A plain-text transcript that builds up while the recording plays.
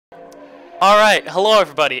Alright, hello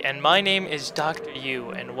everybody, and my name is Dr. U,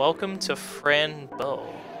 and welcome to Fran Bow.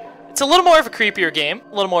 It's a little more of a creepier game,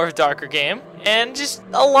 a little more of a darker game, and just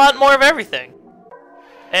a lot more of everything.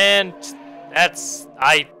 And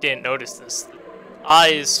I didn't notice this.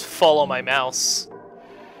 Eyes follow my mouse.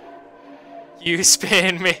 You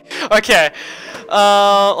spin me. Okay,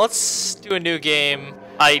 let's do a new game.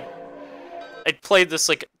 I played this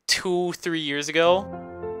like 2-3 years ago.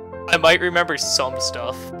 I might remember some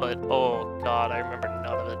stuff, but oh god, I remember none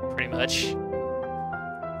of it, pretty much.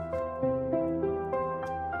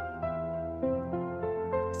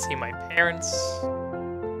 See my parents.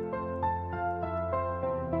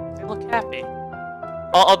 They look happy.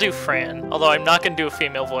 I'll do Fran, although I'm not gonna do a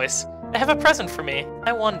female voice. They have a present for me.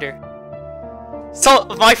 I wonder. So,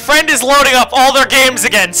 my friend is loading up all their games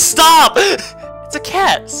again! Stop! It's a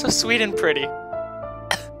cat! So sweet and pretty.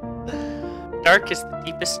 Dark is the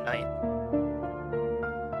deepest night.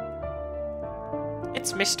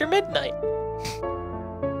 It's Mr. Midnight.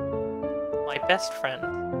 My best friend.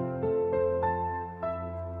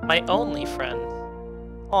 My only friend.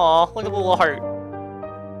 Aw, look at the little heart.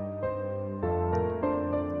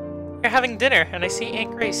 We're having dinner, and I see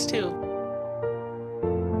Aunt Grace too.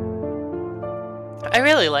 I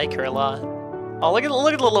really like her a lot. Oh, look at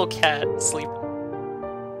the little cat sleeping.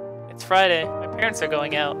 It's Friday. My parents are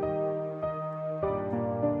going out.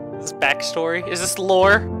 Is this backstory? Is this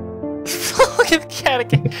lore? Look at the cat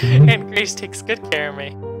again. Aunt Grace takes good care of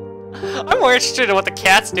me. I'm more interested in what the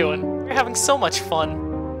cat's doing. We're having so much fun.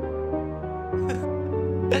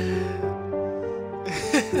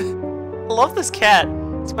 I love this cat.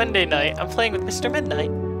 It's Monday night. I'm playing with Mr.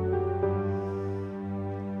 Midnight.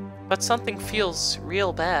 But something feels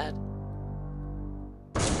real bad.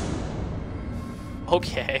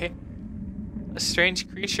 Okay. A strange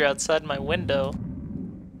creature outside my window.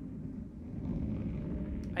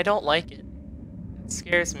 I don't like it. It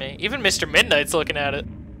scares me. Even Mr. Midnight's looking at it.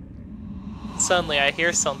 Suddenly I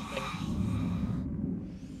hear something.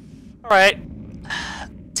 Alright.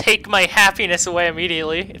 Take my happiness away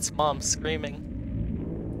immediately. It's Mom screaming.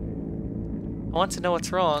 I want to know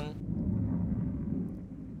what's wrong.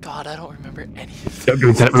 God, I don't remember any of this. Don't go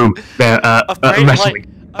into that room.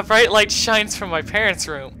 A bright light shines from my parents'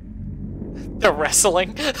 room. They're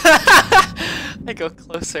wrestling. I go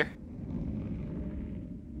closer.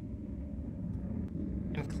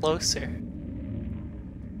 Closer.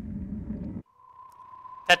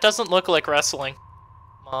 That doesn't look like wrestling.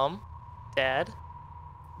 Mom? Dad?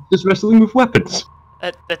 Just wrestling with weapons.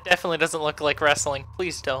 That definitely doesn't look like wrestling.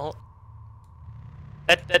 Please don't.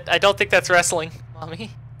 I don't think that's wrestling. Mommy?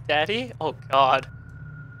 Daddy? Oh god.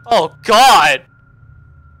 Oh god!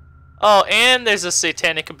 Oh, and there's a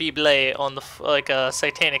satanic bible on the like a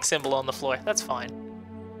satanic symbol on the floor. That's fine.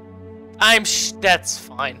 That's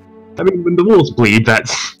fine. I mean, when the walls bleed,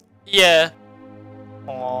 that's... Yeah.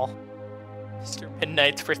 Aw. Mr.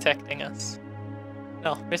 Midnight's protecting us.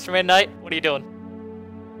 No, Mr. Midnight, what are you doing?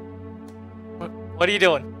 What are you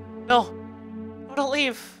doing? No! No, don't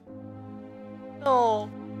leave! No!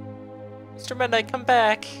 Mr. Midnight, come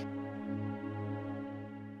back!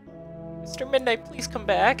 Mr. Midnight, please come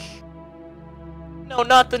back! No,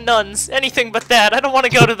 not the nuns! Anything but that! I don't want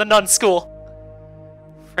to go to the nun school!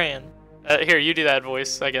 Fran. Here, you do that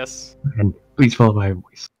voice, I guess. And please follow my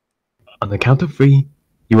voice. On the count of 3,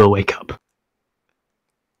 you will wake up.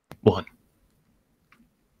 1.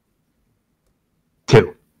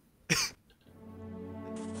 2.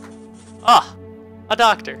 Ah! A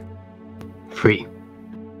doctor. 3.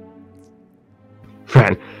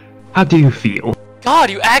 Fran, how do you feel? God,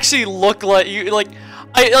 you actually look like you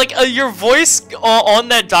your voice on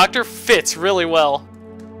that doctor fits really well.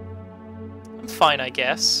 I'm fine, I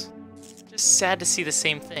guess. Just sad to see the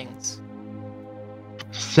same things.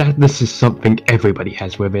 Sadness is something everybody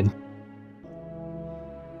has within.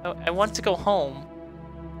 I want to go home.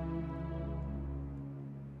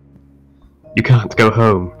 You can't go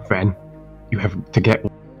home, Fran. You have to get...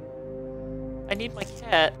 I need my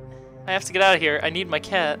cat. I have to get out of here. I need my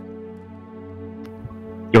cat.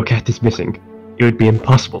 Your cat is missing. It would be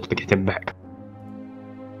impossible to get him back.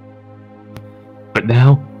 But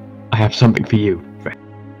now, I have something for you, Fran.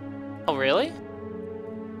 Oh, really?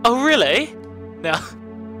 Oh, really? No.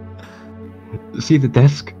 See the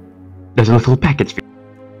desk? There's a little package for you.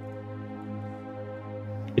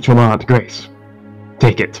 It's from Aunt Grace.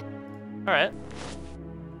 Take it. Alright.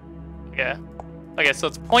 Okay. Okay, so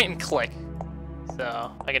it's point and click.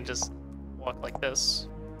 So, I can just walk like this.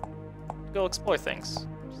 Go explore things.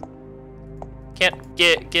 Can't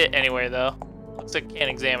get anywhere, though. Looks like I can't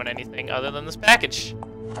examine anything other than this package.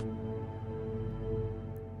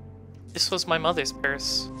 This was my mother's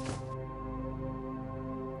purse.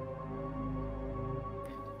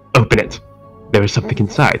 it. There is something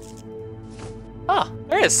inside. Ah,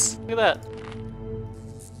 there is. Look at that.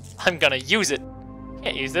 I'm gonna use it.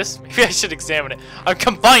 Can't use this. Maybe I should examine it. I'm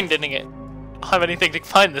combining it. I don't have anything to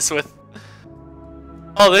combine this with.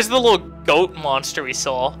 Oh, there's the little goat monster we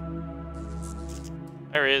saw.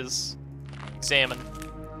 There is. Examine.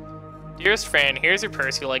 Dearest Fran, here's your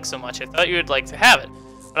purse you like so much. I thought you would like to have it.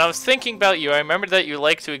 When I was thinking about you, I remembered that you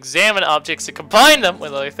like to examine objects and combine them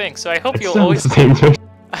with other things. So I hope you'll always...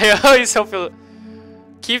 I always hope you'll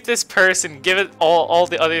keep this purse and give it all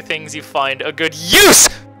the other things you find a good use!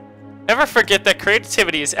 Never forget that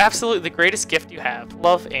creativity is absolutely the greatest gift you have.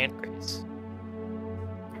 Love and grace.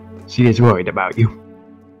 She is worried about you.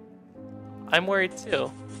 I'm worried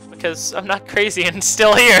too, because I'm not crazy and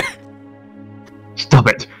still here. Stop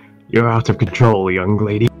it. You're out of control, young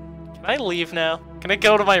lady. Can I leave now? Can I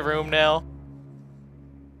go to my room now?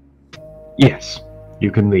 Yes,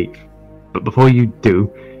 you can leave. But before you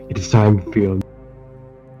do, it is time for your...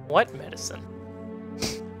 What medicine?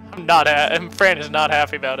 Fran is not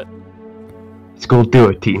happy about it. It's called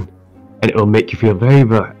Duotine, and it will make you feel very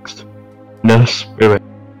relaxed. Nurse,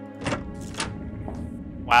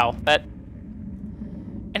 Wow, that...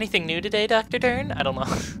 Anything new today, Dr. Dern? I don't know.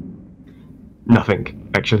 Nothing,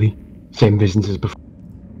 actually. Same business as before.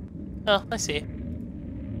 Oh, I see.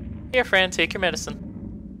 Here, Fran, take your medicine.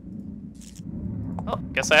 Oh,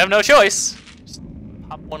 guess I have no choice. Just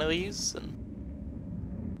pop one of these and...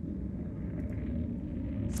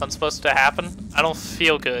 Something's supposed to happen? I don't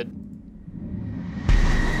feel good.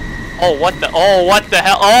 Oh, what the hell? Oh, what the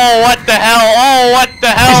hell? Oh, what the hell? Oh, what the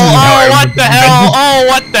hell? Oh,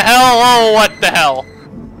 what the hell? Oh, what the hell?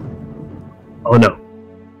 Oh no.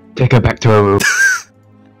 Take her back to her room.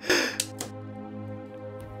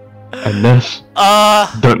 And nurse,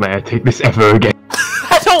 don't let her take this ever again.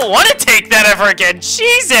 I don't want to take that ever again.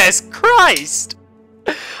 Jesus Christ!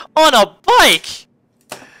 On a bike!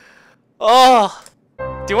 Oh.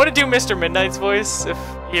 Do you want to do Mr. Midnight's voice if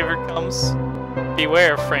he ever comes?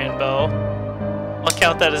 Beware, Fran Bow. I'll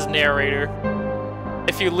count that as narrator.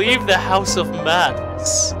 If you leave the House of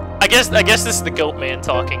Madness... I guess this is the goat man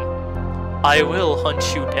talking. I will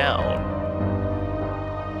hunt you down.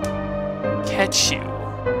 Catch you.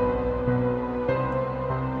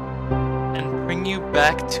 And bring you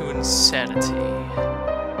back to insanity.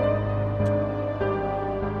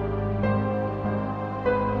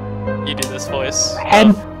 You do this voice.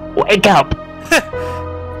 And wake up!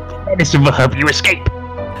 Medicine will help you escape.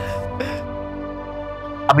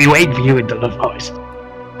 I'll be waiting for you in the forest.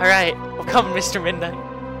 Alright, we'll come, Mr. Midnight.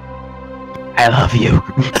 I love you.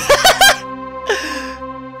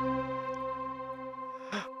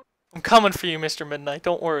 I'm coming for you, Mr. Midnight,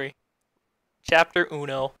 don't worry. Chapter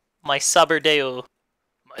Uno. My Saberdeo.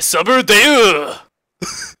 My Saberdeo!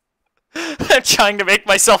 I'm trying to make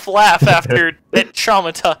myself laugh after that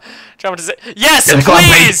traumatization. Yes,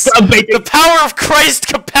 please! The power of Christ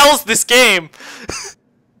compels this game!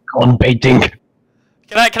 On baiting.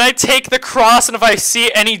 Can I take the cross, and if I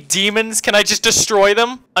see any demons, can I just destroy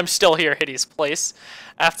them? I'm still here, hideous place.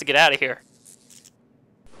 I have to get out of here.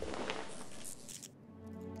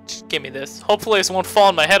 Just give me this. Hopefully this won't fall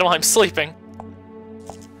on my head while I'm sleeping.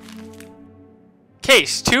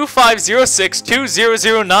 Case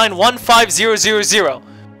 2506-2009-15000.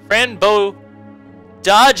 Fran Bow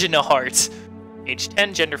Dodgenahart. Age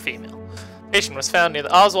 10, gender female. Patient was found near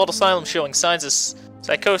the Oswald Asylum showing signs of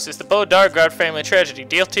psychosis. The Bow Dargard family tragedy.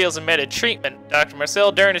 Details admitted. Treatment. Dr.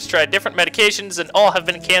 Marcel Dern has tried different medications and all have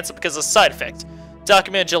been canceled because of side effects.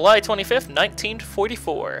 Documented July 25th,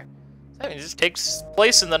 1944. That means this takes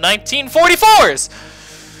place in the 1944s!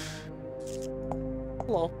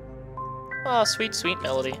 Hello. Ah, sweet, sweet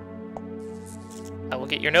melody. I will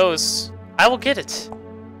get your nose. I will get it.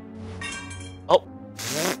 Oh.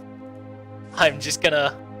 I'm just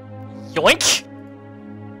gonna... yoink!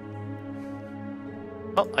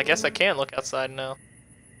 Oh, I guess I can look outside now.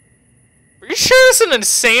 Are you sure this is an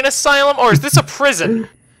insane asylum, or is this a prison?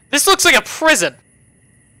 This looks like a prison!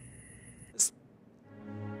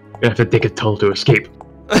 You have to take a toll to escape.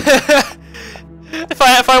 If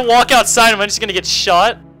I walk outside, am I just gonna get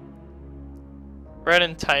shot? Red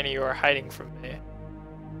and Tiny, you are hiding from me.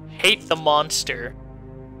 Hate the monster.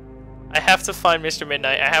 I have to find Mr.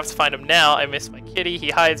 Midnight. I have to find him now. I miss my kitty.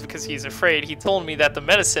 He hides because he's afraid. He told me that the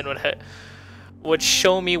medicine would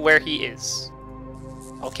show me where he is.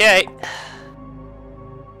 Okay.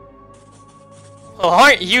 Well,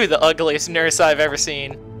 aren't you the ugliest nurse I've ever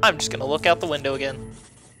seen? I'm just gonna look out the window again.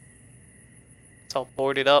 It's all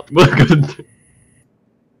boarded up.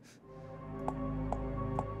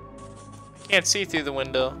 Can't see through the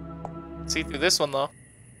window. See through this one though.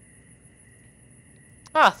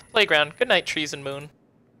 Ah, the playground. Good night, trees and moon.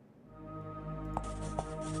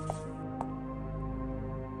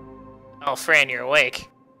 Oh, Fran, you're awake.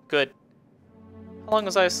 Good. How long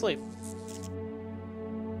was I asleep?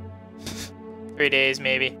 3 days,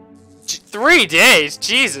 maybe. 3 days?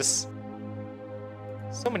 Jesus.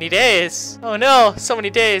 So many days. Oh no, so many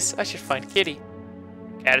days. I should find Kitty.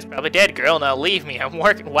 Cat is probably dead, girl. Now leave me. I'm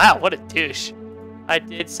working. Wow, what a douche. I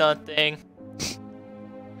did something.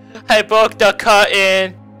 I booked a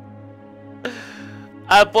cut-in.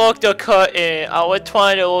 I booked a cut-in. I was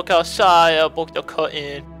trying to look outside. I booked a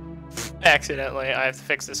cut-in. Accidentally. I have to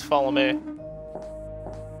fix this. Follow me.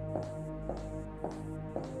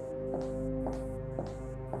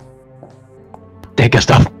 Take your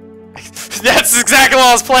stuff. That's exactly what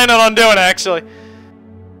I was planning on doing, actually.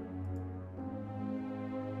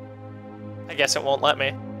 I guess it won't let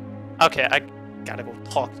me. Okay, I gotta go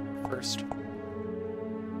talk first.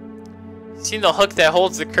 Seen the hook that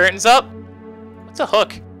holds the curtains up? What's a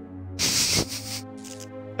hook?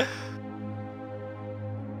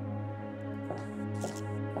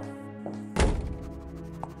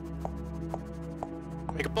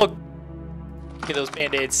 Make a book. Give me those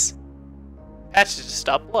band-aids. Patches to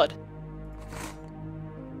stop blood.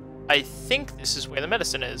 I think this is where the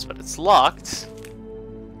medicine is, but it's locked.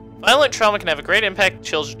 Violent trauma can have a great impact on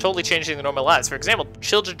children, totally changing their normal lives. For example,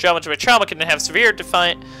 children damaged by trauma can have severe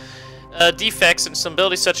defects in some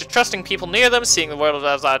abilities such as trusting people near them, seeing the world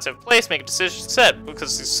as odds have place, making decisions, etc.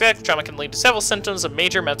 Because this trauma can lead to several symptoms of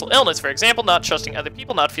major mental illness. For example, not trusting other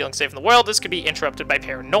people, not feeling safe in the world. This could be interrupted by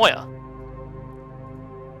paranoia.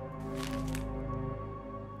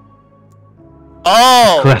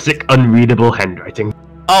 Oh! Classic unreadable handwriting.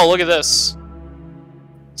 Oh, look at this.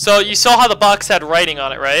 So you saw how the box had writing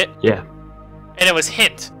on it, right? Yeah. And it was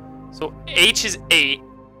hint. So H is 8,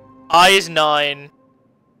 I is 9.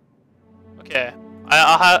 Okay,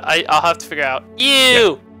 I'll have to figure out.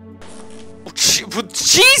 Ew! Yeah.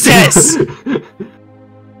 Jesus!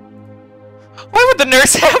 Why would the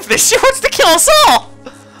nurse have this? She wants to kill us all.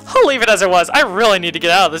 I'll leave it as it was. I really need to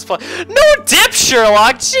get out of this place. No dip,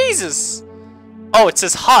 Sherlock. Jesus. Oh, it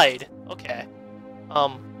says hide. Okay.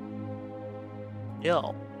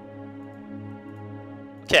 Yo.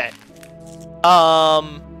 Okay.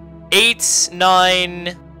 8,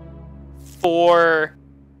 9, 4,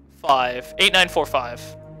 5. 8, 9, 4,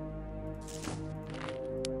 5.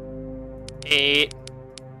 8,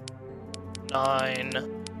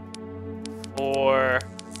 9, 4,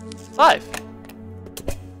 5.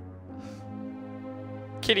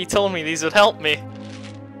 Kitty told me these would help me.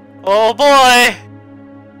 Oh boy!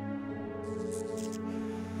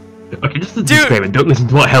 Okay, just a disclaimer, don't listen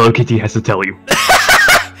to what Hello Kitty has to tell you.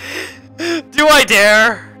 Do I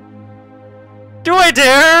dare? Do I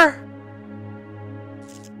dare?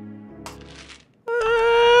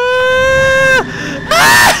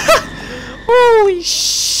 Holy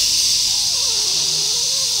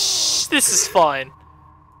this is fine.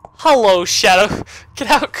 Hello, Shadow.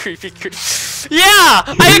 Get out, creepy. Yeah!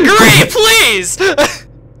 I agree, please!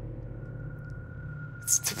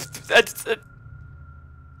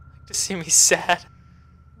 To see me sad.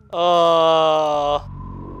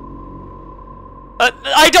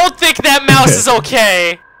 I don't think that mouse is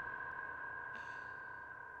okay.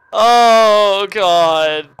 Oh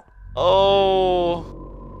god. Oh.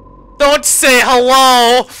 Don't say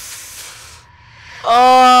hello.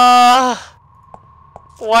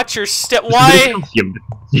 Watch your step. Why?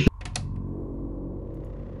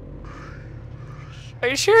 Are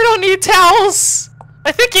you sure you don't need towels?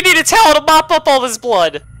 I think you need a towel to mop up all this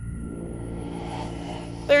blood.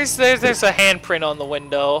 There's a handprint on the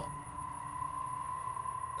window.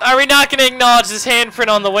 Are we not gonna acknowledge this handprint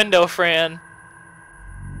on the window, Fran?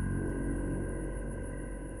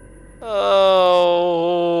 Oh.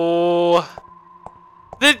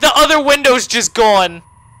 The other window's just gone.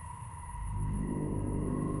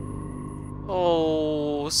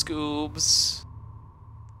 Oh, Scoobs.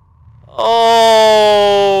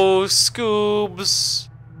 Oh, Scoobs.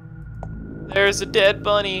 There's a dead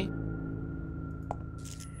bunny.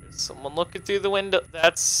 There's someone looking through the window.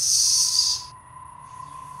 That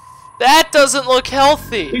doesn't look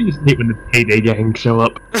healthy. You just hate when the payday gang show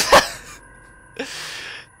up.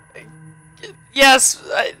 Yes.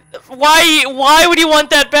 Why would you want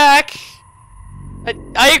that back?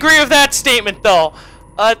 I agree with that statement, though.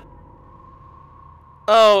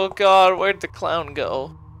 Oh god, where'd the clown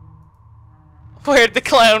go? Where'd the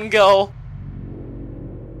clown go?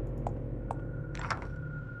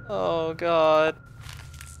 Oh god.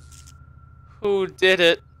 Who did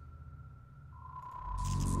it?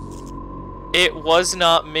 It was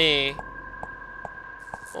not me.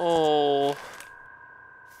 Oh.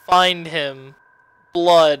 find him.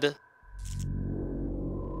 Blood.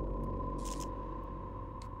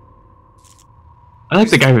 I like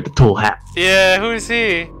the guy with the tall hat. Yeah, who's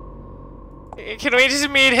he? Can we just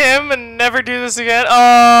meet him and never do this again?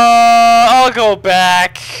 Oh, I'll go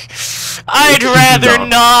back. I'd rather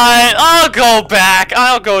not. I'll go back.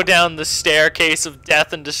 I'll go down the staircase of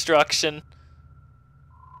death and destruction.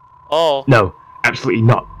 Oh. No, absolutely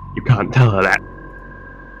not. You can't tell her that.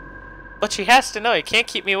 But she has to know. You can't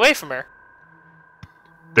keep me away from her.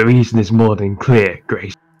 The reason is more than clear,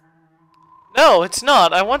 Grace. No, it's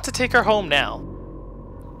not. I want to take her home now.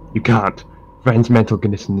 You can't. Fran's mental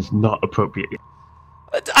condition is not appropriate.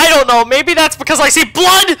 I don't know. Maybe that's because I see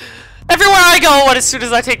blood everywhere I go as soon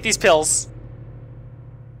as I take these pills.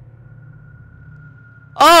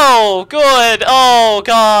 Oh, good. Oh,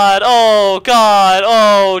 God. Oh, God.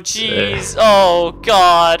 Oh, jeez. Oh,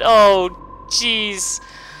 God. Oh, jeez.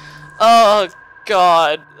 Oh,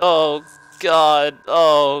 God. Oh, God.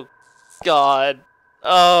 Oh, God.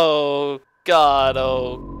 Oh, God.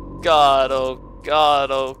 Oh, God. Oh,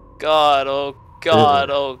 God. Oh, God. Oh, God.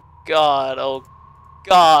 Oh, God. Oh,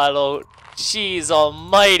 God. Oh, jeez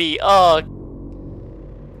almighty. Oh.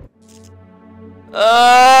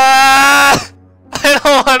 I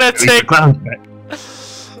don't want to take.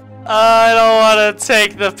 I don't want to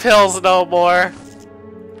take the pills no more.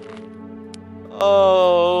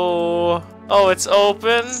 Oh. Oh, it's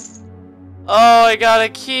open. Oh, I got a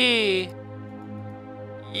key.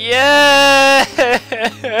 Yeah.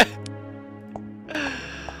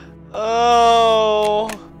 Oh.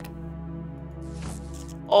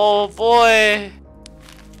 Oh boy.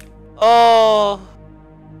 Oh.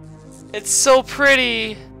 It's so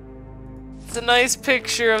pretty. It's a nice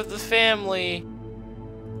picture of the family.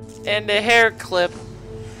 And a hair clip.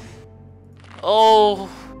 Oh.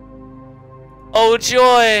 Oh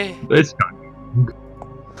joy. Let's go.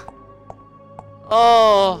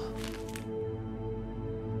 Oh.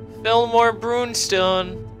 Fillmore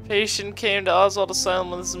Brunstone. Patient came to Oswald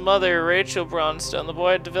Asylum with his mother, Rachel Bronstone. The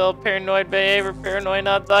boy had developed paranoid behavior, paranoid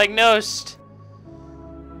not diagnosed.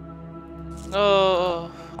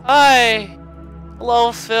 Oh. Hi.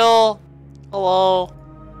 Hello, Phil. Hello.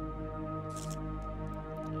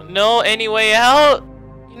 No, any way out?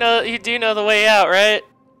 You know, you do know the way out, right?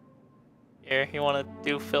 Here, you want to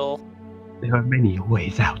do Phil? There are many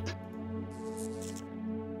ways out.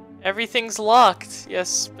 Everything's locked.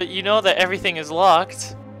 Yes, but you know that everything is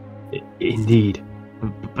locked. Indeed.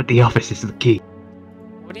 But the office is the key.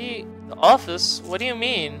 What do you... The office? What do you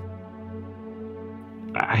mean?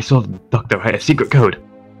 I saw the doctor write a secret code.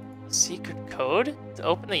 Secret code? To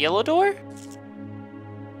open the yellow door?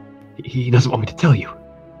 He doesn't want me to tell you.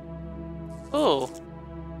 Who?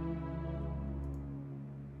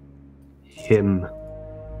 Him.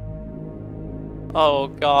 Oh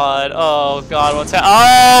god, what's that?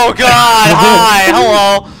 Oh god, hi,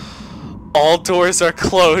 hello! All doors are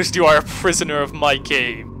closed, you are a prisoner of my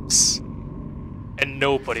games. And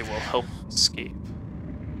nobody will help you escape.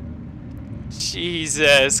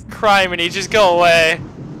 Jesus, criminy, just go away.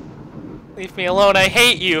 Leave me alone, I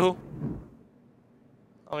hate you.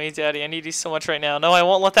 Oh me, Daddy, I need you so much right now. No, I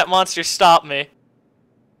won't let that monster stop me.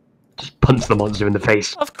 Just punch the monster in the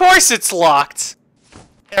face. Of course it's locked!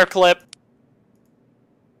 Hair clip.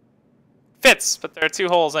 Fits, but there are 2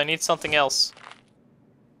 holes. I need something else.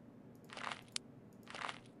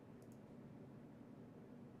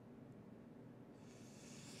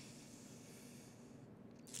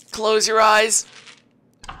 Close your eyes.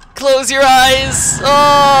 Close your eyes. Oh,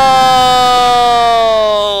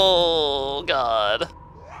 God.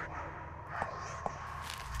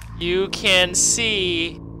 You can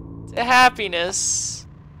see the happiness.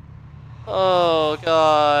 Oh,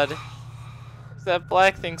 God. That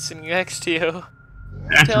black thing sitting next to you.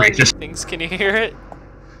 That's Telling you racist. things, can you hear it?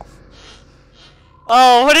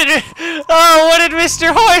 Oh, what did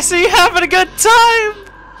Mr. Horse? Are you having a good time?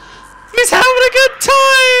 He's having a good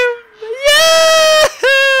time! Yeah!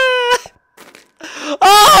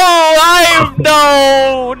 Oh,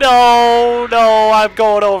 no, I'm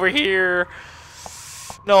going over here.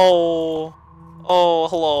 No. Oh,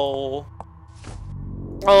 hello.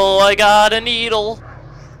 Oh, I got a needle.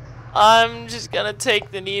 I'm just gonna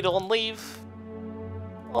take the needle and leave.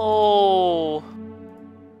 Oh.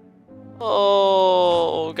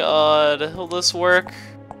 Oh, God. Will this work?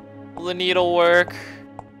 Will the needle work?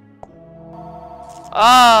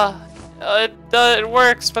 Ah! It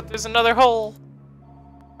works, but there's another hole.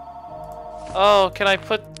 Oh, can I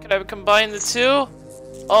combine the 2?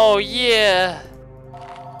 Oh, yeah.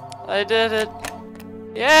 I did it.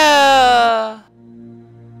 Yeah!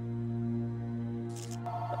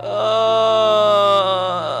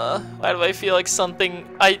 I feel like something...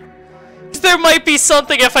 There might be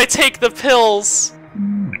something if I take the pills.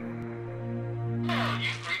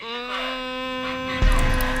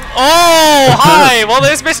 Oh, hi! Well,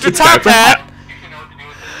 there's Mr. Top Hat!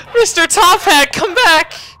 Mr. Top Hat, come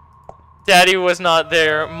back! Daddy was not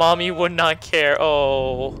there. Mommy would not care.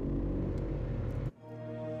 Oh.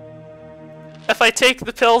 If I take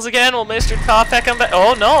the pills again, will Mr. Top Hat come back?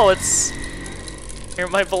 Oh no, it's... You're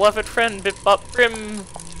my beloved friend, Bip Bop Brim.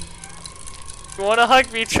 If you wanna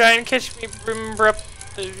hug me, try and catch me, Brim Brup.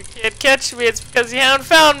 If you can't catch me, it's because you haven't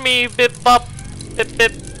found me, Bip Bop Bip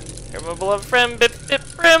Bip. You're my beloved friend, Bip Bip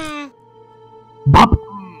Brim. Bop.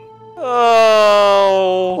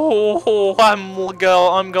 Oh,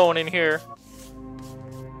 I'm going in here.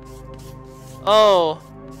 Oh.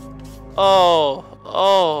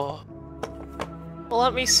 Well,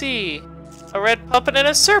 let me see. A red puppet and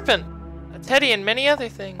a serpent. A teddy and many other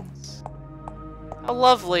things. How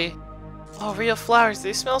lovely. Oh, real flowers.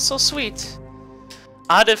 They smell so sweet.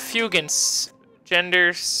 Ada Fugans.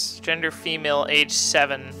 Gender female, age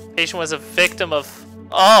 7. Patient was a victim of...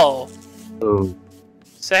 Oh.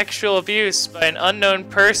 Sexual abuse by an unknown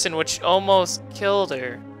person which almost killed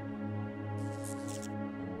her.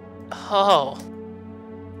 Oh.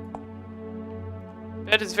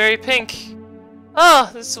 Bed is very pink. Oh,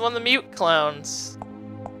 this is one of the mute clowns.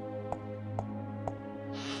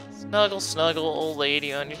 Snuggle, snuggle, old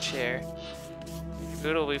lady on your chair. Your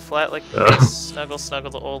boot will be flat like this. Snuggle,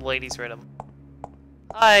 snuggle, the old lady's rhythm.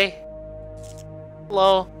 Hi.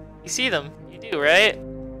 Hello. You see them? You do, right?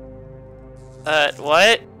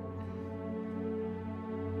 What?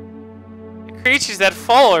 The creatures that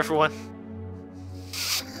follow everyone.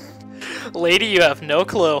 Lady, you have no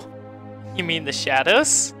clue. You mean the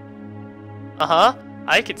shadows? Uh-huh.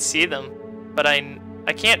 I could see them, but I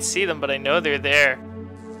can't see them, but I know they're there.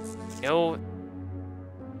 You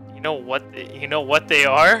know what they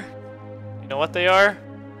are? You know what they are?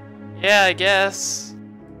 Yeah, I guess.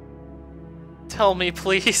 Tell me,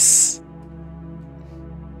 please.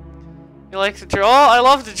 You like to draw? I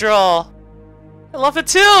love to draw. I love it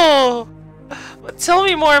too. But tell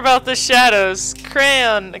me more about the shadows.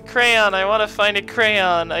 Crayon, a crayon. I want to find a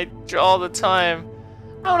crayon. I draw all the time.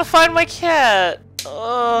 I want to find my cat.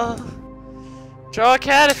 Draw a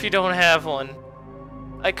cat if you don't have one.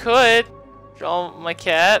 I could draw my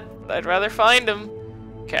cat, but I'd rather find him.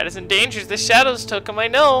 Cat is in danger. The shadows took him. I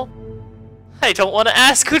know. I don't want to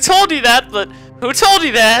ask who told you that, but who told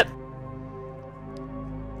you that?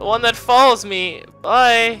 The one that follows me.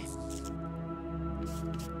 Bye.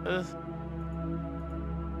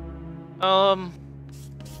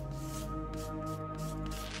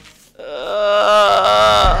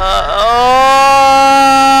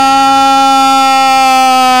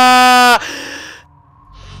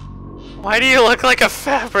 Why do you look like a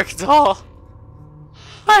fabric doll?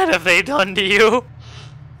 What have they done to you?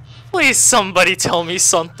 Please, somebody tell me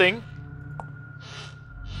something.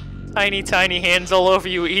 Tiny, tiny hands all over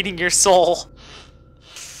you, eating your soul.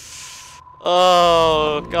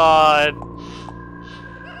 Oh, God.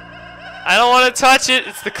 I don't want to touch it.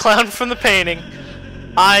 It's the clown from the painting.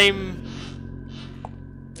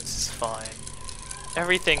 This is fine.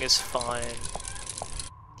 Everything is fine.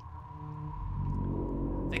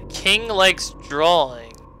 The king likes drawings.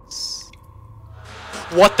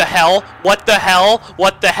 What the hell? What the hell?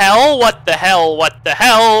 What the hell? What the hell? What the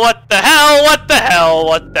hell? What the hell? What the hell?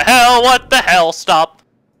 What the hell? What the hell? Stop.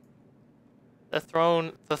 The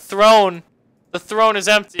throne is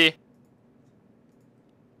empty.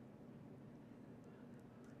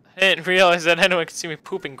 I didn't realize that anyone could see me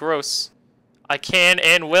pooping gross. I can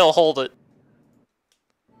and will hold it.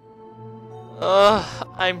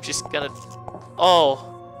 I'm just gonna... Oh.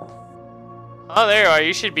 Oh, there you are.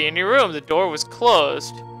 You should be in your room. The door was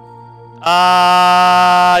closed.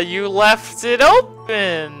 You left it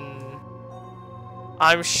open.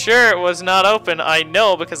 I'm sure it was not open. I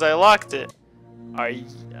know because I locked it.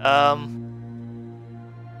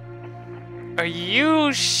 Are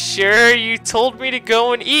you sure you told me to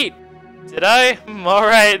go and eat? Did I?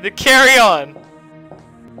 Alright, then carry on.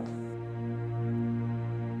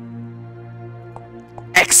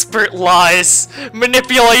 Expert lies.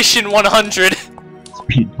 Manipulation 100.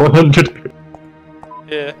 Speed 100.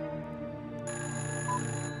 Yeah.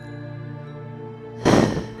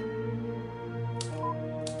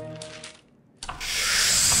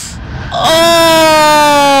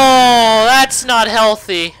 Oh, that's not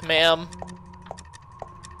healthy, ma'am.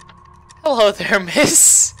 Hello there,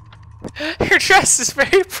 miss. Your dress is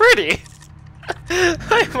very pretty.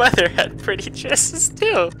 My mother had pretty dresses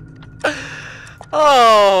too.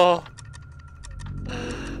 Oh.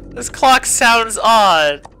 This clock sounds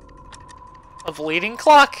odd. A bleeding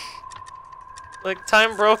clock. Like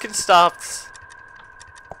time broke and stopped.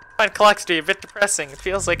 I find clocks to be a bit depressing. It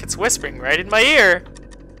feels like it's whispering right in my ear.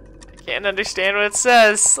 I can't understand what it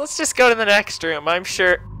says. Let's just go to the next room. I'm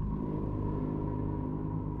sure.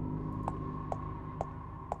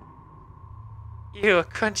 Ew, a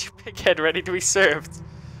crunchy pig head ready to be served.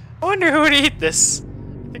 I wonder who would eat this.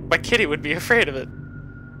 I think my kitty would be afraid of it.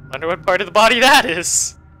 Wonder what part of the body that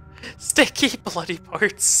is. Sticky, bloody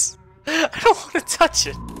parts. I don't want to touch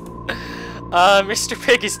it. Mr.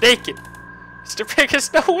 Pig is naked. Mr. Pig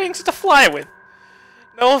has no wings to fly with.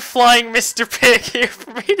 No flying Mr. Pig here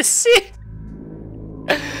for me to see.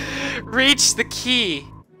 Reach the key.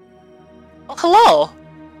 Oh, hello.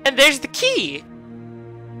 And there's the key.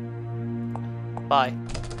 Bye.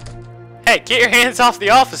 Hey, get your hands off the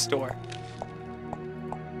office door.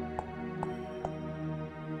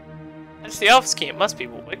 That's the office key. It must be.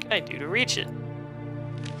 Well, what can I do to reach it?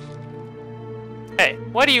 Hey,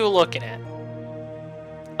 what are you looking at?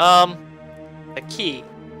 The key.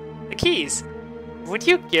 The keys. Would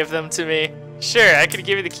you give them to me? Sure, I could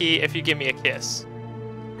give you the key if you give me a kiss.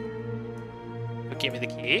 You'll give me the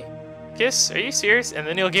key? Kiss? Are you serious? And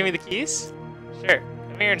then you'll give me the keys? Sure.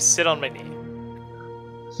 Come here and sit on my knee.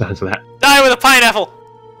 Sounds like that. Die with a pineapple!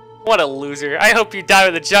 What a loser. I hope you die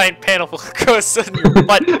with a giant pineapple goes in your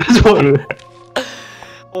butt.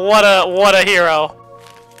 What a hero.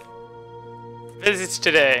 Visits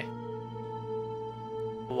today.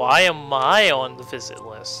 Why am I on the visit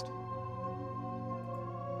list?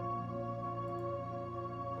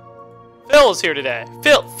 Phil was here today.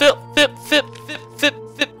 Phil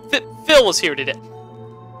was here today.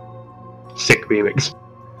 Sick remix.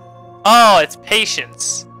 Oh, it's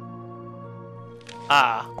Patience.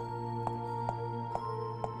 Ah.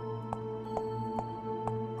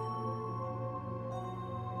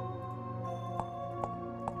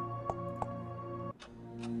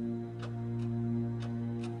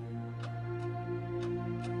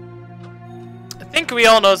 I think we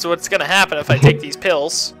all know what's gonna happen if I take these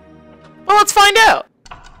pills. Well, let's find out.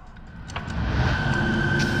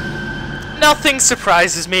 Nothing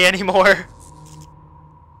surprises me anymore.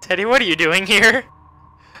 Teddy, what are you doing here?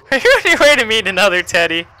 Are you on your way to meet another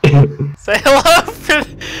Teddy? Say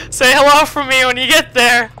hello from me when you get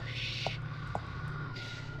there.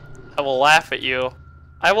 I will laugh at you.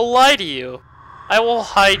 I will lie to you. I will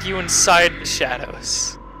hide you inside the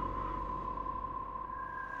shadows.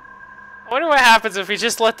 I wonder what happens if we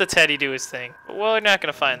just let the Teddy do his thing. But we're not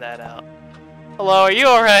gonna find that out. Hello, are you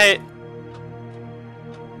alright?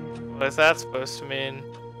 What is that supposed to mean?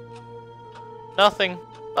 Nothing.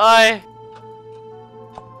 Bye.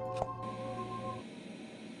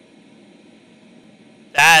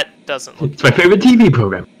 That doesn't look It's my favorite TV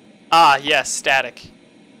program. Ah, yes, Static.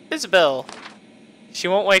 Isabel. She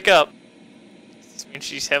won't wake up. This means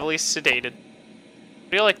she's heavily sedated.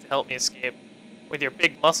 Would you like to help me escape? With your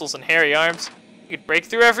big muscles and hairy arms, you could break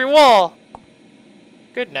through every wall!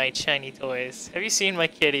 Good night, shiny toys. Have you seen my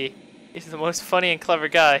kitty? He's the most funny and clever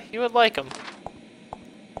guy. You would like him.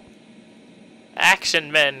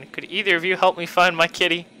 Action men. Could either of you help me find my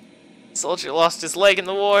kitty? The soldier lost his leg in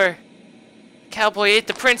the war. The cowboy ate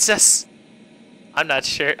the princess. I'm not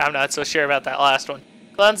so sure about that last one.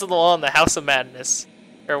 Clowns on the wall in the House of Madness.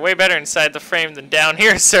 You're way better inside the frame than down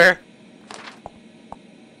here, sir.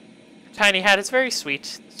 Your tiny hat is very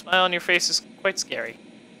sweet. The smile on your face is quite scary.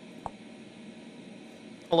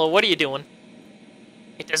 Hello, what are you doing?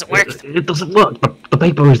 It doesn't work. It doesn't work. The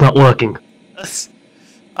paper is not working.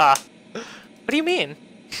 What do you mean?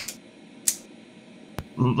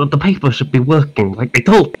 The paper should be working like they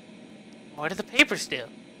told me. What do the papers do?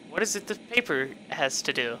 What is it the paper has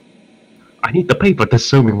to do? I need the paper to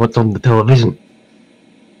show me what's on the television.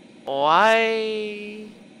 Why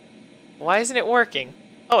isn't it working?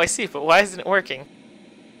 Oh, I see, but why isn't it working?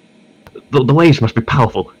 The waves must be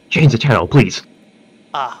powerful. Change the channel, please.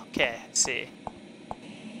 Ah, okay, I see.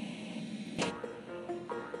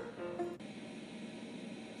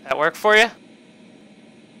 That work for you?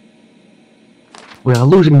 We are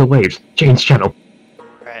losing the waves. Change channel.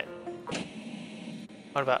 Right.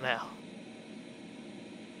 What about now?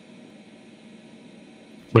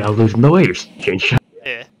 We are losing the waves. Change channel.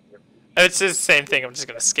 Yeah. It's the same thing, I'm just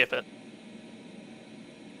gonna skip it.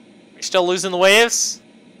 We're still losing the waves?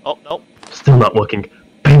 Oh, nope. Still not working.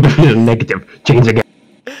 Paper vision negative. Change again.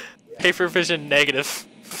 Paper vision negative.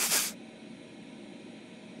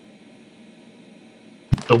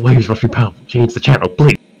 The waves must be powerful. Change the channel,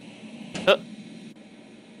 please.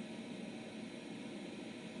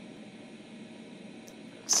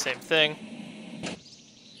 Same thing.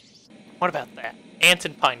 What about that? Ant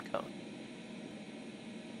and pine cone.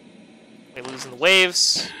 We're losing the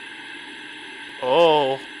waves.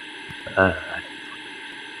 Oh.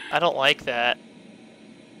 I don't like that.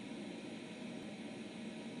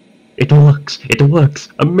 It works! It works!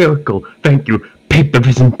 A miracle! Thank you! Paper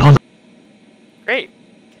vision puzzle! Great.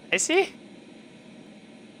 Can I see?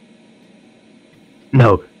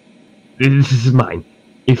 No. This is mine.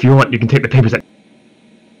 If you want, you can take the papers out.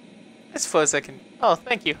 I suppose I can... Oh,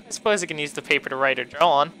 thank you. I suppose I can use the paper to write or draw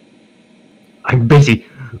on. I'm busy.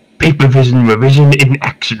 Paper vision revision in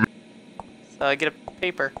action. So I get a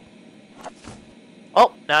paper.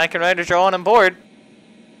 Oh, now I can write or draw on. I'm bored.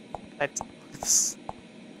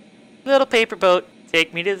 Little paper boat,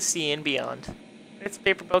 take me to the sea and beyond. This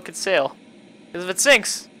paper boat could sail. Because if it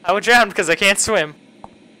sinks, I would drown because I can't swim.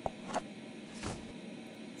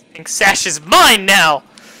 This pink sash is mine now!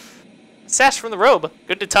 A sash from the robe.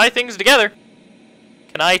 Good to tie things together.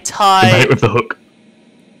 Can I tie... Combine it with the hook.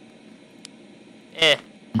 Eh.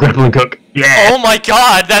 Grappling hook. Yeah! Oh my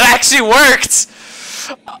god, that actually worked!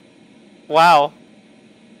 Wow.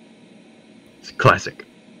 It's classic.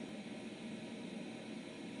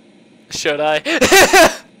 Should I?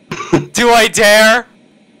 Do I dare?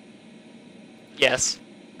 Yes.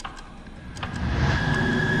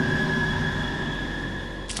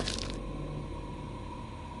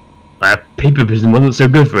 Paper vision wasn't so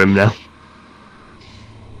good for him now.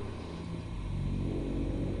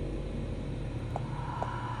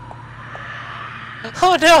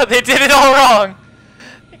 Oh no, they did it all wrong!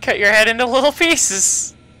 They cut your head into little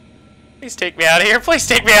pieces. Please take me out of here, please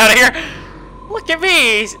take me out of here! Look at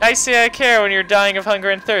me! I say I care when you're dying of hunger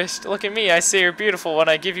and thirst. Look at me, I say you're beautiful when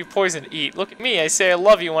I give you poison to eat. Look at me, I say I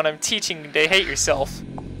love you when I'm teaching you to hate yourself.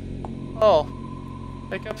 Oh.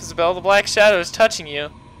 Wake up, Isabel, the black shadow is touching you.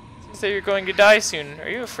 Seems that you're going to die soon. Are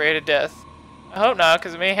you afraid of death? I hope not,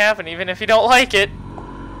 because it may happen even if you don't like it.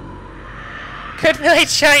 Good night,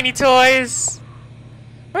 shiny toys!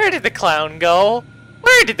 Where did the clown go?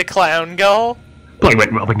 Where did the clown go? Probably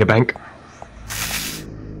went robbing a bank.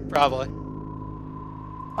 Probably.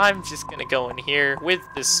 I'm just gonna go in here with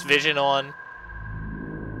this vision on.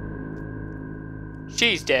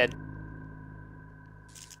 She's dead.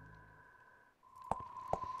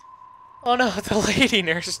 Oh no, the lady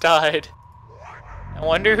nurse died. I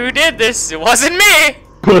wonder who did this. It wasn't me!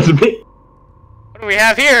 Wasn't me? What do we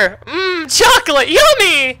have here? Mmm, chocolate!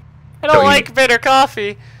 Yummy! I don't like bitter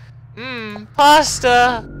coffee. Mmm,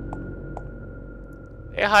 pasta!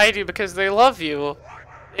 They hide you because they love you.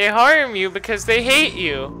 They harm you because they hate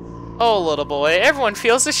you. Oh, little boy, everyone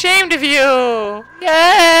feels ashamed of you!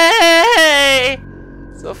 Yay!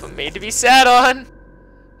 So if I'm made to be sat on.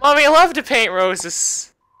 Mommy, I love to paint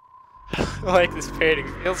roses. I like this painting.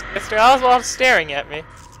 Feels Mr. Oswald staring at me.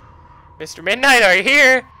 Mr. Midnight, are you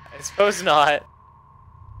here? I suppose not.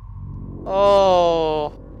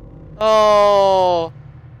 Oh. Oh.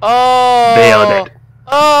 Oh. They are dead.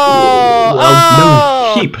 Oh.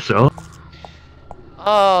 Well, no sheep, sir.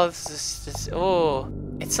 Oh, this, oh.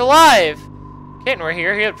 It's alive. Kitten were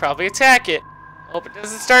here, he'd probably attack it. Hope it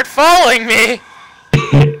doesn't start following me.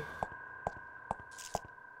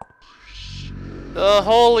 The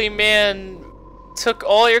holy man took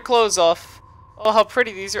all your clothes off. Oh, how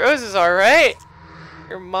pretty these roses are, right?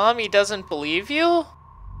 Your mommy doesn't believe you?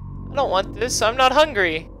 I don't want this, I'm not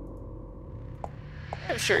hungry.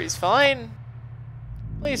 I'm sure he's fine.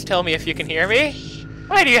 Please tell me if you can hear me.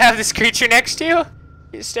 Why do you have this creature next to you?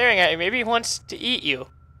 He's staring at you, maybe he wants to eat you.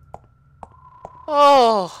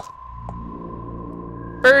 Oh.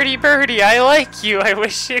 Birdie, birdie, I like you. I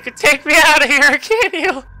wish you could take me out of here, can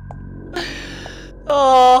you?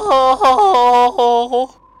 Oh,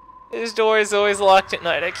 his door is always locked at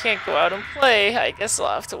night. I can't go out and play. I guess I'll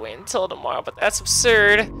have to wait until tomorrow, but that's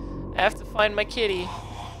absurd. I have to find my kitty.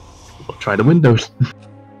 We'll try the windows.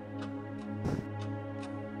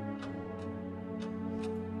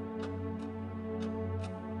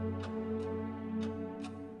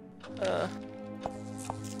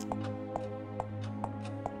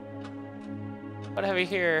 What have we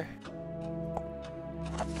here?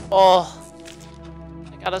 Oh,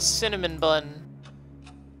 I got a cinnamon bun.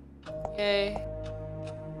 Yay.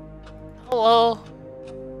 Hello.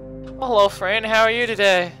 Hello, Fran. How are you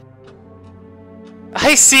today?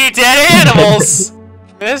 I see dead animals!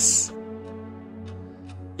 Miss?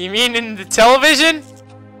 You mean in the television?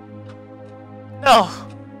 No.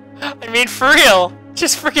 I mean for real.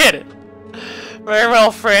 Just forget it. Very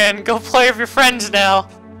well, Fran. Go play with your friends now.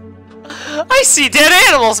 I see dead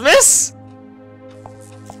animals, miss!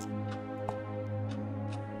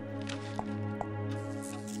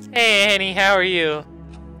 Hey, Annie, how are you?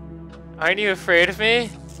 Aren't you afraid of me?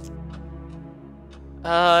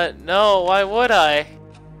 No, why would I?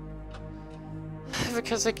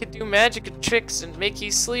 because I could do magic tricks and make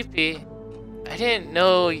you sleepy. I didn't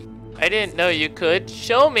know you could.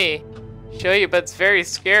 Show me. Show you, but it's very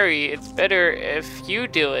scary. It's better if you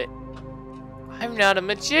do it. I'm not a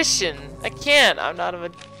magician. I can't. I'm not a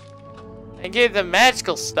magician. I gave them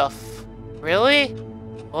magical stuff. Really?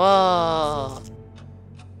 Whoa.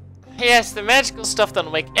 Yes, the magical stuff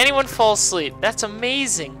that'll make anyone fall asleep. That's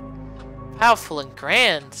amazing. Powerful and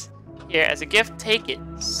grand. Here, as a gift, take it.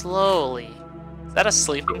 Slowly. Is that a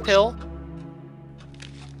sleeping pill?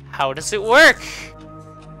 How does it work?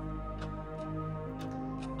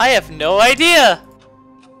 I have no idea.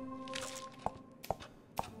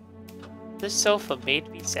 This sofa made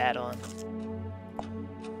me sat on.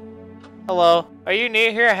 Hello, are you new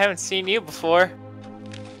here? I haven't seen you before.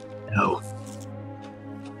 No.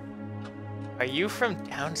 Are you from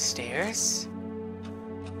downstairs?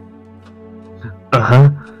 Uh-huh.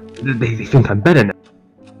 They think I'm better now.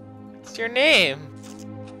 What's your name?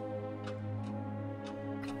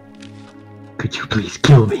 Could you please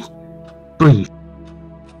kill me? Please.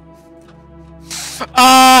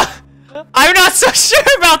 I'm not so sure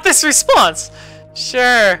about this response.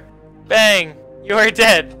 Sure. Bang. You're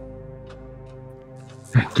dead.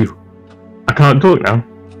 Thank you. I can't talk now.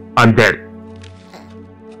 I'm dead.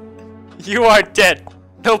 You are dead.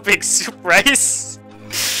 No big surprise.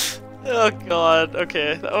 Oh god.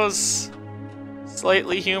 Okay, that was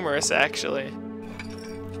slightly humorous, actually.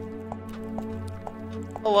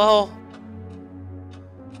 Hello.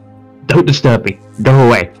 Don't disturb me. Go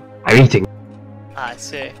away. I'm eating. I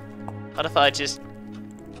see. What if I just...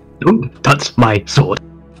 Don't touch my sword.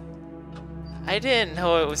 I didn't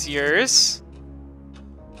know it was yours.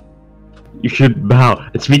 You should bow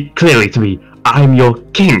and speak clearly to me. I'm your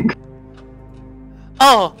king.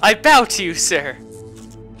 Oh, I bow to you, sir.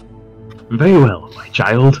 Very well, my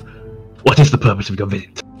child. What is the purpose of your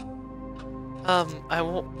visit? I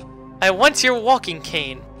want your walking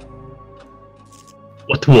cane.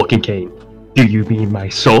 What walking cane? Do you mean my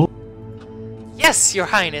soul? Yes, your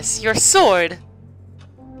highness, your sword.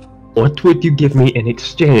 What would you give me in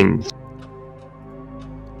exchange?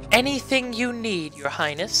 Anything you need, your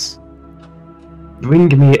highness. Bring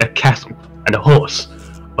me a castle and a horse.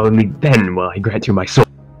 Only then will I grant you my soul.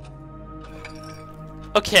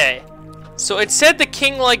 Okay, so it said the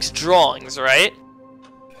king likes drawings, right?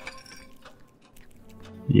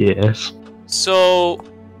 Yes. So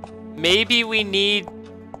maybe we need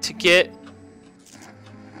to get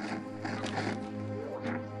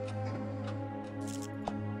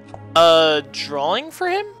a drawing for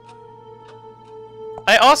him?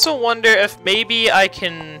 I also wonder if maybe I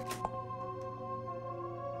can...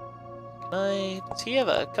 Does he have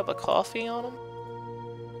a cup of coffee on him?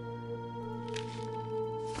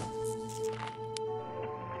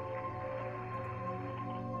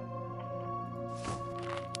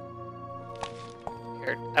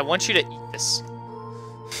 Here, I want you to eat this.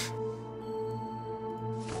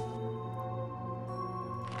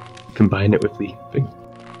 Combine it with the thing.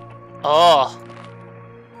 Oh.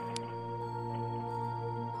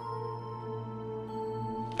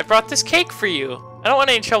 I brought this cake for you. I don't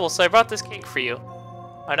want any trouble, so I brought this cake for you.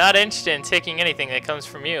 I'm not interested in taking anything that comes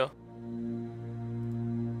from you.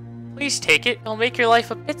 Please take it. It'll make your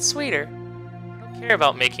life a bit sweeter. I don't care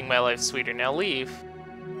about making my life sweeter. Now leave.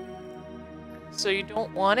 So you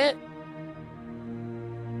don't want it?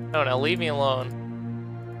 No, now leave me alone.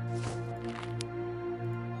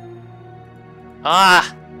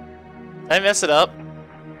 Ah! Did I mess it up?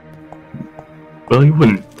 Well, you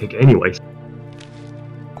wouldn't take it anyways.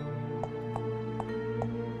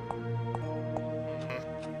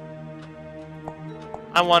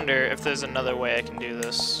 I wonder if there's another way I can do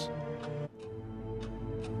this.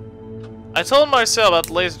 I told Marcel about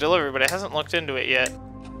the laser delivery, but I hasn't looked into it yet.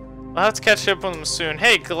 I'll have to catch up with him soon.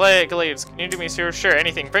 Hey, Glaives, can you do me a favor? Sure,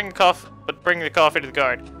 anything. Bring the coffee, but bring the coffee to the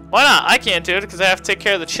guard. Why not? I can't do it because I have to take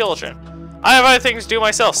care of the children. I have other things to do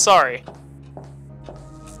myself, sorry.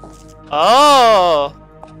 Oh!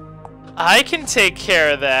 I can take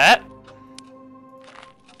care of that.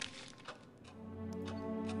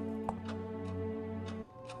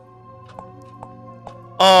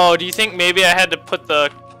 Oh, do you think maybe I had to put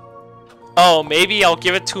the... Oh, maybe I'll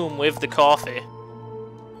give it to him with the coffee.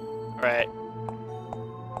 Right.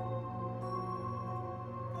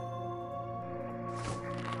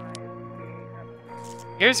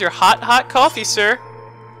 Here's your hot coffee, sir.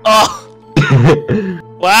 Oh!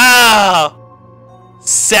 Wow!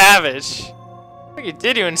 Savage. What you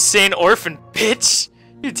did, you insane orphan bitch?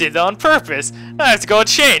 You did that on purpose. I have to go and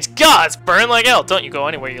change. God, it's burning like hell. Don't you go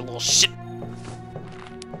anywhere, you little shit.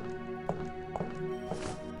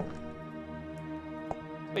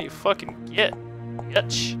 What you fucking get?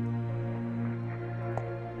 Yutch.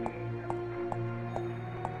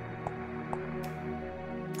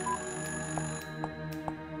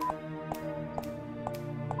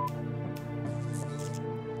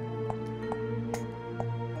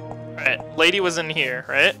 Alright, lady was in here,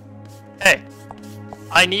 right? Hey,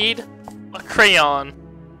 I need a crayon.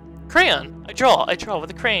 Crayon! I draw with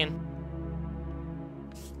a crayon.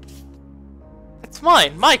 It's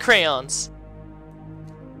mine, my crayons!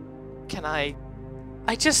 Can I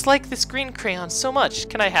just like this green crayon so much.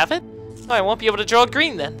 Can I have it? No, I won't be able to draw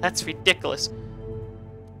green then. That's ridiculous.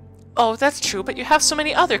 Oh, that's true, but you have so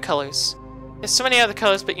many other colors. There's so many other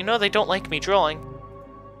colors, but you know they don't like me drawing.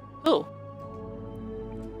 Who?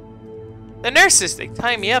 The nurses, they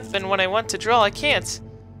tie me up, and when I want to draw, I can't.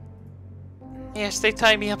 Yes, they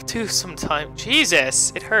tie me up too sometimes.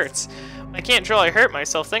 Jesus, it hurts. When I can't draw, I hurt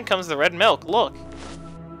myself. Then comes the red milk. Look.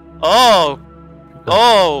 Oh.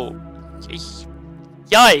 Oh.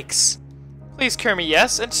 Yikes. Please cure me,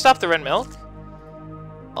 yes, and stop the red milk.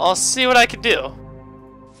 I'll see what I can do.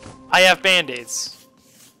 I have band-aids.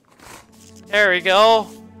 There we go.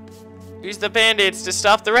 Use the band-aids to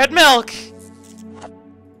stop the red milk.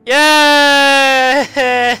 Yay!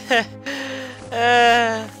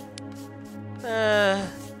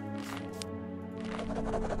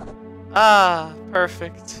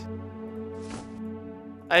 Perfect.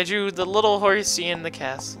 I drew the little horsey in the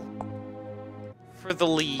castle. For the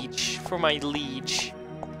liege. For my liege.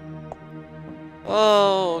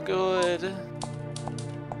 Oh, good.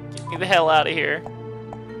 Get me the hell out of here.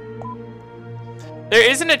 There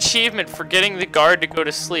is an achievement for getting the guard to go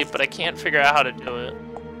to sleep, but I can't figure out how to do it.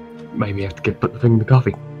 Maybe you have to put the thing in the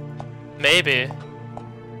coffee. Maybe.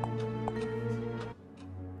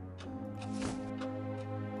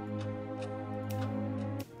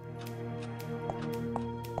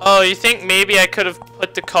 Oh, you think maybe I could have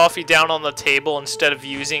put the coffee down on the table instead of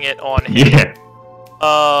using it on him? Yeah.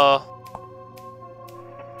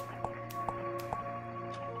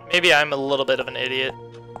 Maybe I'm a little bit of an idiot.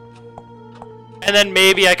 And then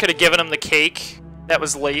maybe I could have given him the cake that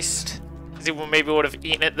was laced. Because he maybe would have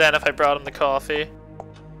eaten it then if I brought him the coffee.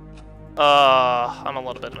 I'm a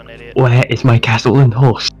little bit of an idiot. Where is my castle and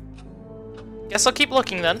horse? Guess I'll keep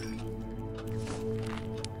looking then.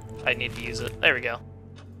 I need to use it. There we go.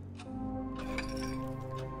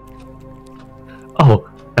 Oh,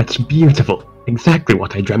 that's beautiful. Exactly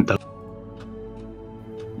what I dreamt of.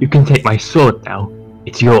 You can take my sword now.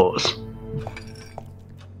 It's yours.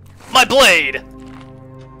 My blade!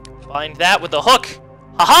 Find that with the hook.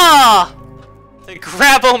 Haha! The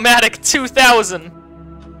Grab-O-Matic 2000.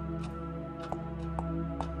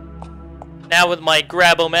 Now with my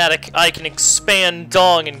Grab-O-Matic, I can expand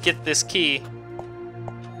dong and get this key.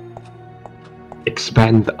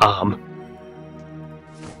 Expand arm.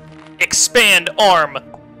 Expand arm.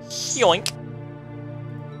 Yoink.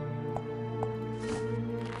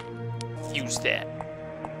 Use that.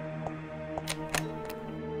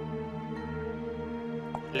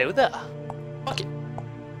 Hello there. Bucket.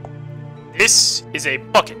 This is a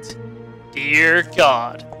bucket. Dear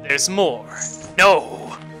God, there's more.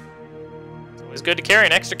 No. It's always good to carry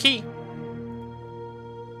an extra key.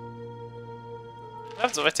 What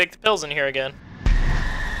happens if I take the pills in here again?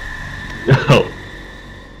 No.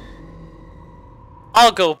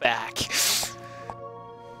 I'll go back.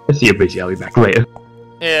 I see you're busy. I'll be back later.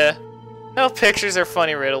 Yeah. No, pictures are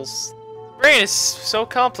funny riddles. The brain is so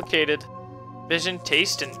complicated. Vision,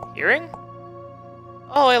 taste, and hearing?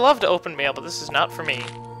 Oh, I love to open mail, but this is not for me.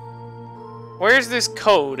 Where's this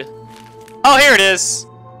code? Oh, here it is!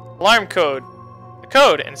 Alarm code. The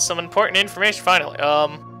code, and some important information finally.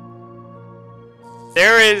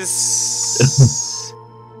 There is...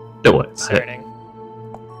 Don't worry. Concerning.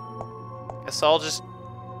 Guess I'll just...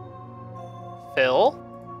 Phil?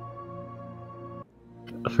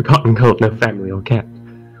 A forgotten code, no family or cat.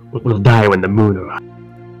 Will die when the moon arrives.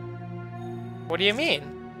 What do you mean?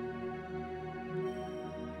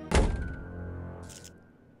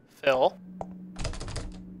 Phil?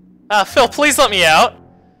 Phil, please let me out!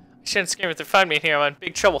 I shouldn't scream if they find me here, I'm in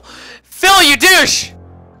big trouble. Phil, you douche!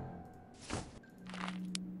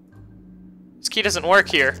 This key doesn't work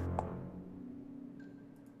here.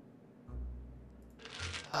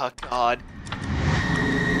 Oh, God.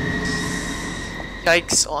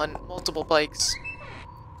 Yikes on multiple bikes.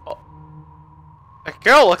 Oh. A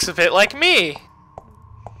girl looks a bit like me!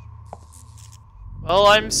 Well,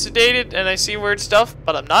 I'm sedated and I see weird stuff,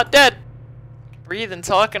 but I'm not dead. I can breathe and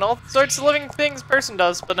talk and all sorts of living things a person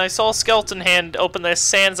does, but I saw a skeleton hand open this.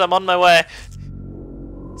 Sans, I'm on my way.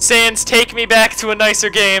 Sans, take me back to a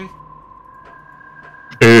nicer game.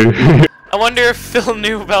 I wonder if Phil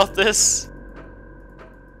knew about this.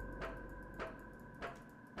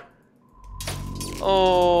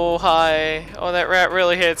 Oh, hi. Oh, that rat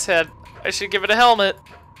really hit its head. I should give it a helmet.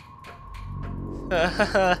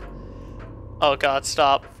 Oh god,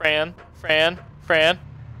 stop. Fran.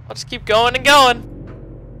 I'll just keep going and going.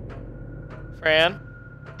 Fran.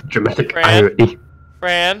 Dramatic irony.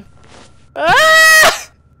 Fran.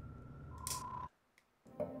 Ah!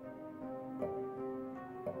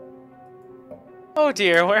 Oh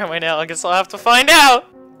dear, where am I now? I guess I'll have to find out.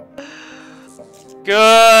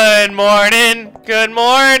 Good morning. Good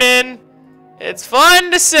morning. It's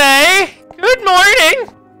fun to say. Good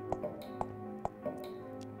morning.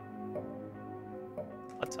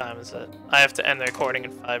 What time is it? I have to end the recording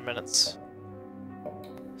in 5 minutes.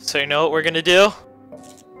 So you know what we're gonna do?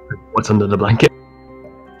 What's under the blanket?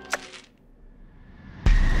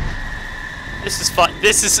 This is fun.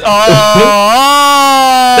 This is Dad,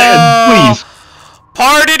 please.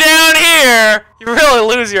 Party down here. You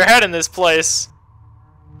really lose your head in this place.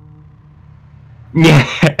 Yeah.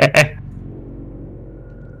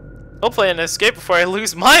 Hopefully I can escape before I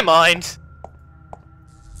lose my mind.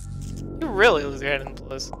 You really lose your head in the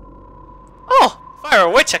place. Oh, if I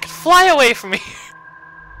were a witch, I could fly away from here.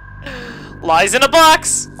 Lies in a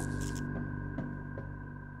box.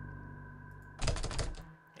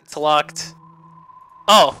 It's locked.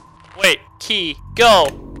 Oh, wait, key, go.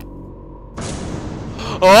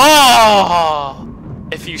 Oh!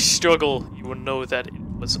 If you struggle, you will know that it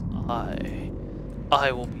was I.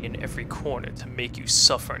 I will be in every corner to make you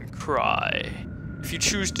suffer and cry. If you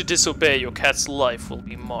choose to disobey, your cat's life will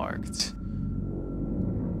be marked.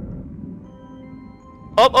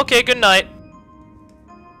 Oh, okay, good night.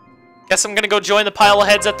 Guess I'm gonna go join the pile of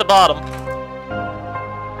heads at the bottom.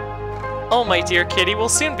 Oh, my dear kitty, we'll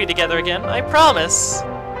soon be together again, I promise.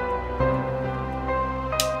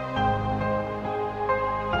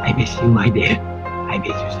 I miss you, my dear. I miss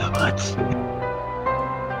you so much.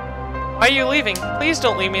 Why are you leaving? Please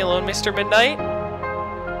don't leave me alone, Mr. Midnight.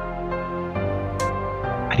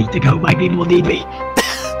 I need to go. My people will need me.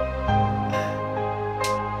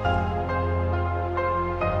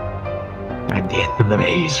 At the end of the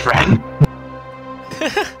maze, friend.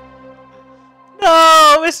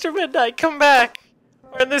 No, Mr. Midnight, come back.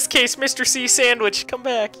 Or in this case, Mr. C. Sandwich, come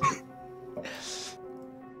back.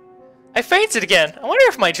 I fainted again. I wonder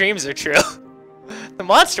if my dreams are true. The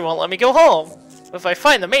monster won't let me go home. But if I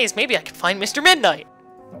find the maze, maybe I can find Mr. Midnight.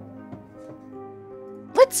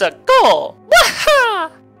 Let's go!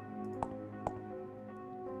 Waha!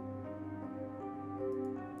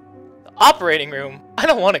 The operating room. I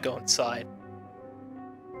don't want to go inside.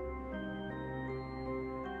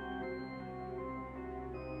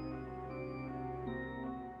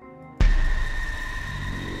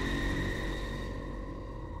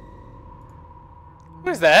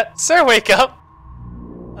 Who's that? Sir, wake up!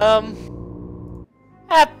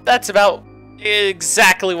 That's about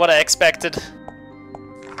exactly what I expected.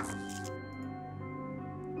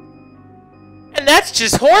 And that's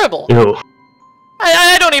just horrible! Ew.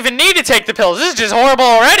 I don't even need to take the pills, this is just horrible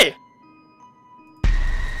already!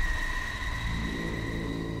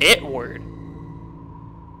 It-word.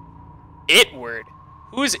 It-word.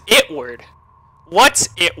 Who's it-word? What's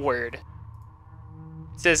it-word?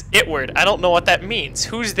 It says it-word. I don't know what that means.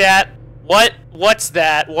 Who's that? What's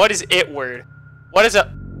that? What is it-word? What is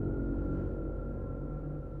a...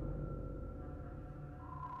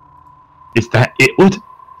 Is that it would?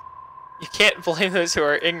 You can't blame those who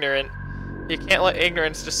are ignorant. You can't let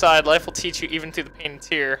ignorance decide. Life will teach you even through the pain and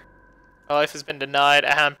tear. My life has been denied.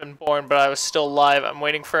 I haven't been born, but I was still alive. I'm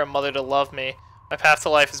waiting for a mother to love me. My path to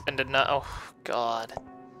life has been denied. Oh, God.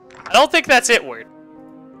 I don't think that's it-word.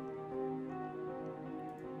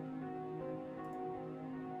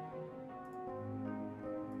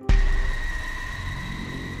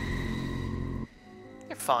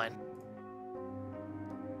 You're fine.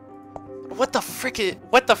 What the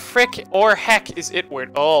frick or heck is it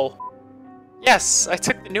word? Oh. Yes, I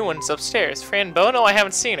took the new ones upstairs. Fran Bow? No, I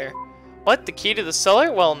haven't seen her. What, the key to the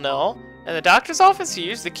cellar? Well, no. In the doctor's office, you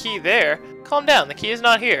used the key there. Calm down, the key is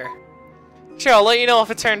not here. Sure, I'll let you know if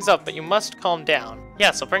it turns up, but you must calm down.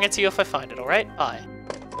 Yes, I'll bring it to you if I find it, alright? Bye.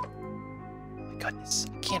 Oh my goodness,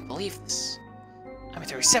 I can't believe this. I'm at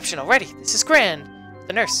the reception already. This is grand.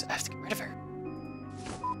 The nurse, I have to get rid of her.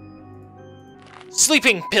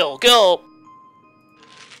 Sleeping pill, go!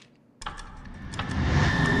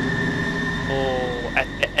 Oh, at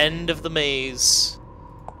the end of the maze.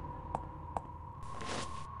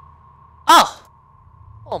 Oh!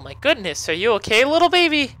 Oh my goodness, are you okay, little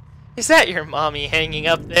baby? Is that your mommy hanging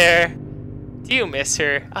up there? Do you miss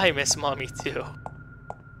her? I miss mommy too.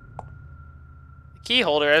 The key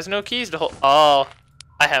holder has no keys to hold. Oh,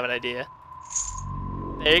 I have an idea.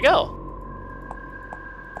 There you go.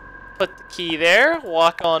 put the key there,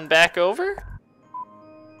 walk on back over.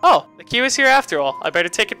 Oh, the key was here after all. I better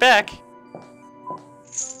take it back.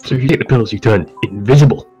 So if you take the pills, you turn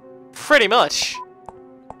invisible. Pretty much.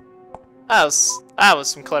 That was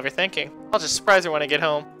some clever thinking. I'll just surprise her when I get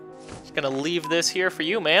home. Just gonna leave this here for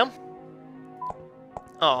you, ma'am.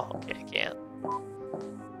 Oh, okay, I can't.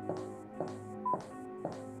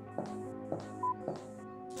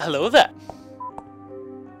 Hello there.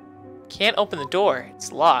 Can't open the door.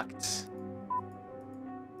 It's locked.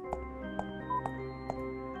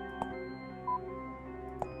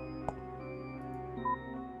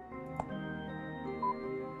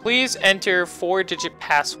 Please enter 4-digit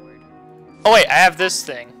password. Oh wait, I have this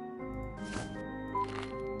thing.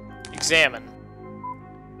 Examine.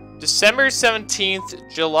 December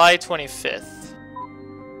 17th, July 25th.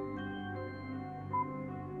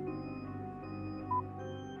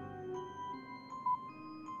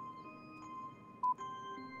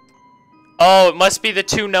 Oh, it must be the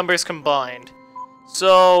two numbers combined.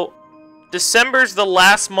 So, December's the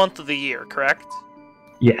last month of the year, correct?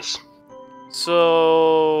 Yes.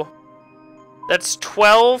 So, that's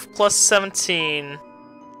 12 plus 17.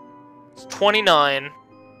 It's 29.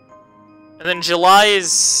 And then July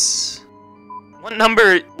is... What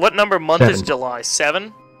number month 7. is July?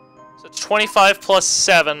 7? So it's 25 plus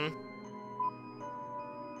 7.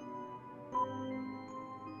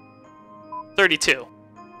 32.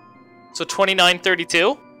 So 29,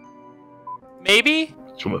 32? Maybe?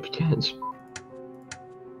 Some of chance.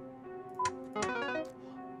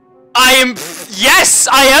 Yes!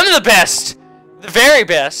 I am the best! The very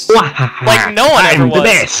best. Like no one ever was. I'm the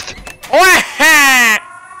best!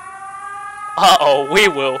 Uh-oh, we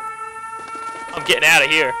will. I'm getting out of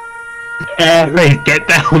here. Ray, get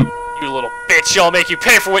down! You little bitch, I'll make you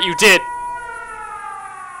pay for what you did!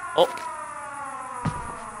 Oh.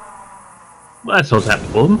 Well, that's not that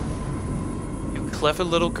fun. You clever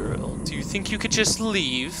little girl. Do you think you could just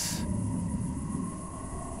leave?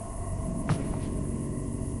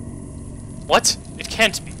 What? It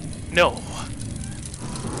can't be. No.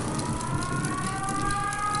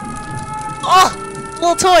 Oh!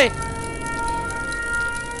 Little toy!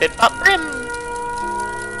 Hit up rim!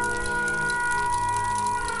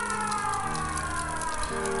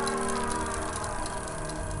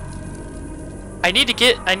 I need to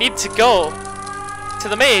go to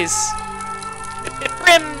the maze. Hit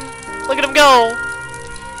rim! Look at him go!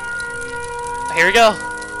 Here we go.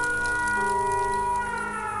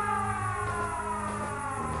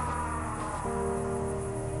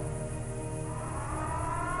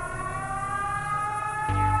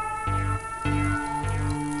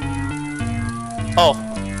 Oh,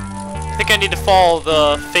 I think I need to follow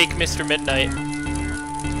the fake Mr. Midnight.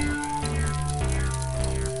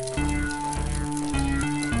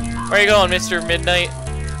 Where are you going, Mr. Midnight?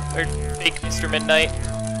 Or fake Mr. Midnight?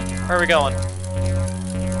 Where are we going?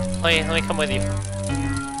 Let me come with you.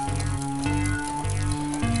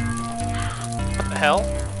 What the hell?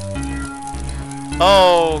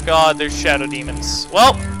 Oh god, there's shadow demons.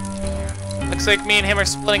 Well, looks like me and him are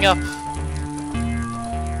splitting up.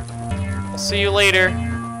 I'll see you later.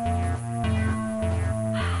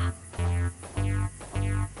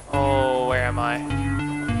 Oh, where am I?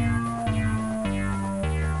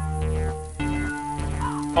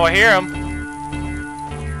 Oh, I hear him.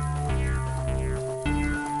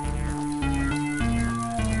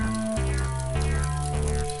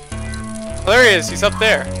 Oh, there he is. He's up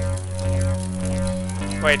there.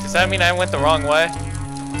 Wait, does that mean I went the wrong way?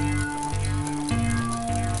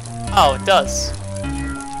 Oh, it does.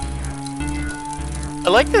 I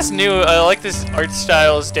like this art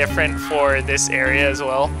style is different for this area as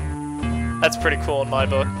well. That's pretty cool in my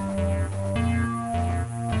book.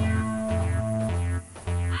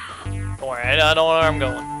 Don't worry, I don't know where I'm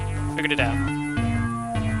going. Figured it out.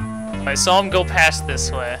 I saw him go past this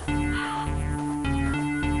way.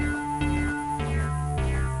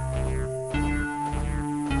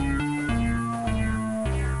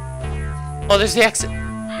 Oh, there's the exit.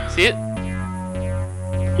 See it?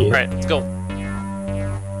 Yeah. Alright, let's go.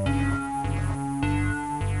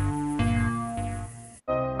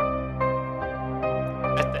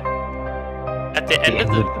 At the end of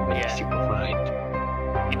the maze you will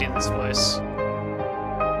find you do this voice.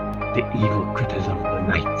 the evil critters of the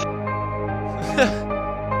night.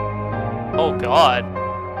 Oh god.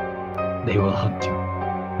 They will hunt you.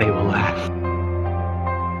 They will laugh.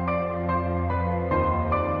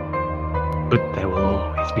 But there will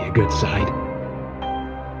always be a good side.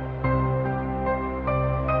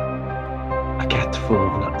 A cat full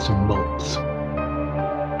of nuts and bolts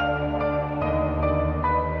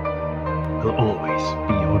will always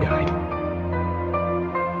be your guide.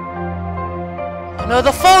 No,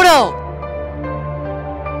 the photo!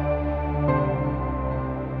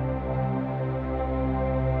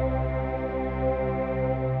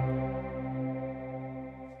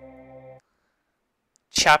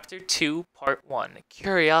 Chapter 2, Part 1,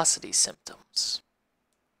 Curiosity Symptoms.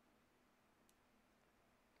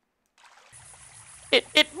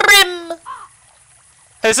 Brim!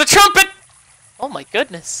 There's a trumpet! Oh my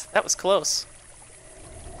goodness, that was close.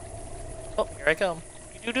 Oh, here I come.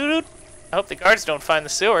 I hope the guards don't find the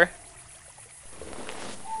sewer.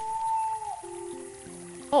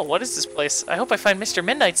 Oh, what is this place? I hope I find Mr.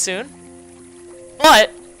 Midnight soon.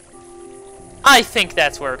 But I think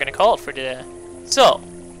that's where we're gonna call it for today. So,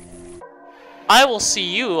 I will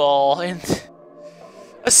see you all in...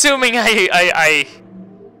 assuming I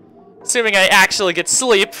actually get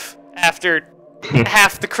sleep after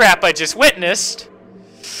half the crap I just witnessed,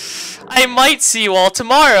 I might see you all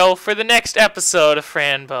tomorrow for the next episode of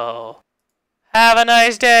Fran Bow. Have a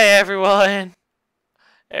nice day, everyone.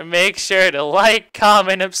 And make sure to like,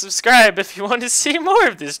 comment, and subscribe if you want to see more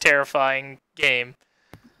of this terrifying game.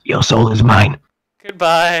 Your soul is mine.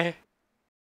 Goodbye.